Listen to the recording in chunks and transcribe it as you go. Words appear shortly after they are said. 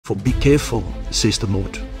For be careful, says the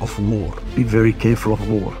Lord, of war. Be very careful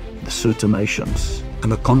of war, the certain nations,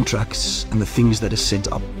 and the contracts and the things that are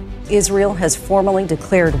set up. Israel has formally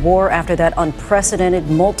declared war after that unprecedented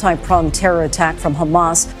multi-pronged terror attack from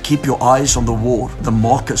Hamas. Keep your eyes on the war, the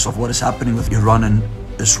markers of what is happening with Iran and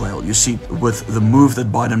Israel. You see, with the move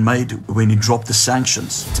that Biden made when he dropped the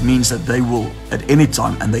sanctions, it means that they will at any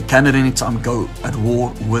time, and they can at any time, go at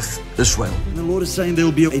war with Israel. And the Lord is saying there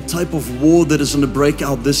will be a type of war that is going to break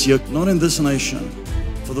out this year, not in this nation.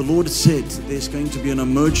 For the Lord said there's going to be an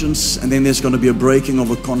emergence, and then there's going to be a breaking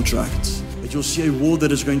of a contract. But you'll see a war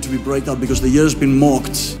that is going to be break out because the year has been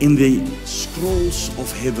marked in the scrolls of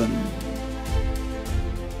heaven.